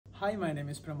Hi, my name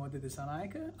is Pramo.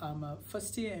 I'm a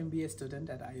first year MBA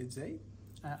student at IUJ.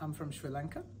 I'm from Sri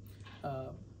Lanka.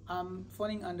 I'm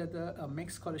falling under the MEC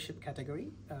scholarship category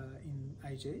in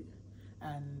IUJ.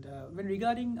 And when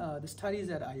regarding the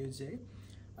studies at IUJ,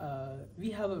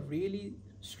 we have a really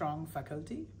strong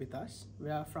faculty with us. We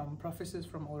are from professors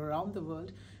from all around the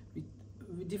world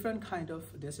with different kind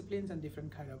of disciplines and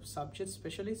different kind of subject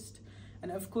specialists.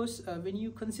 And of course, when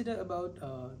you consider about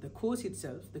the course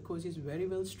itself, the course is very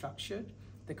well structured,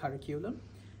 the curriculum,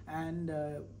 and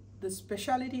the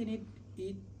speciality in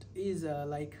it is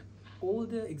like all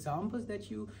the examples that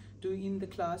you do in the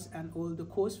class and all the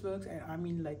coursework, and I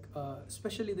mean like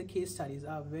especially the case studies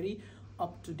are very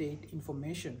up-to-date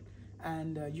information,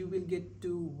 and you will get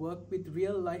to work with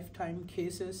real lifetime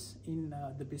cases in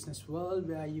the business world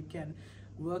where you can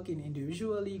work in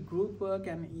individually, group work,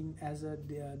 and in as a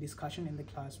discussion in the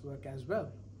class work as well.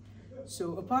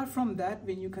 So apart from that,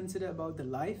 when you consider about the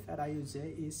life at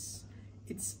IUJ,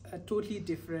 it's a totally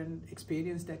different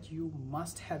experience that you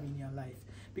must have in your life,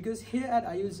 because here at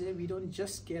IUJ we don't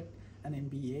just get an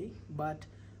MBA, but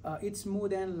it's more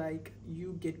than like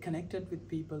you get connected with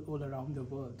people all around the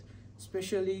world.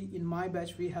 Especially in my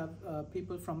batch, we have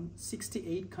people from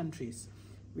 68 countries,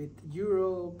 with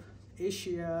Europe,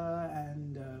 Asia,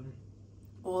 and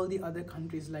all the other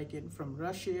countries like from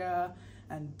Russia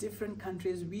and different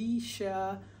countries. We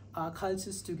share our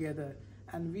cultures together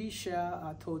and we share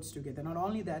our thoughts together. Not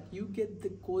only that, you get the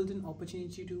golden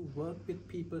opportunity to work with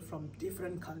people from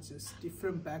different cultures,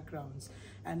 different backgrounds,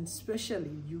 and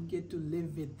especially you get to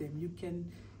live with them. You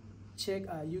can check,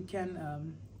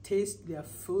 taste their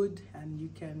food, and you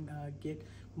can get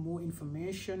more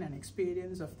information and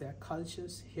experience of their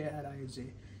cultures here at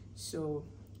IUJ. So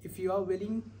if you are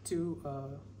willing to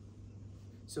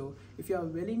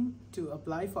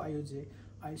apply for IUJ,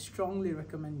 I strongly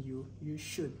recommend you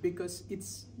should, because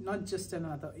it's not just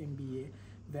another MBA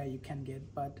where you can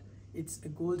get, but it's a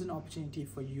golden opportunity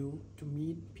for you to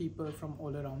meet people from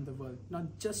all around the world.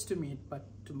 Not just to meet, but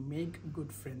to make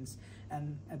good friends,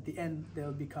 and at the end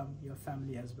they'll become your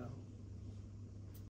family as well.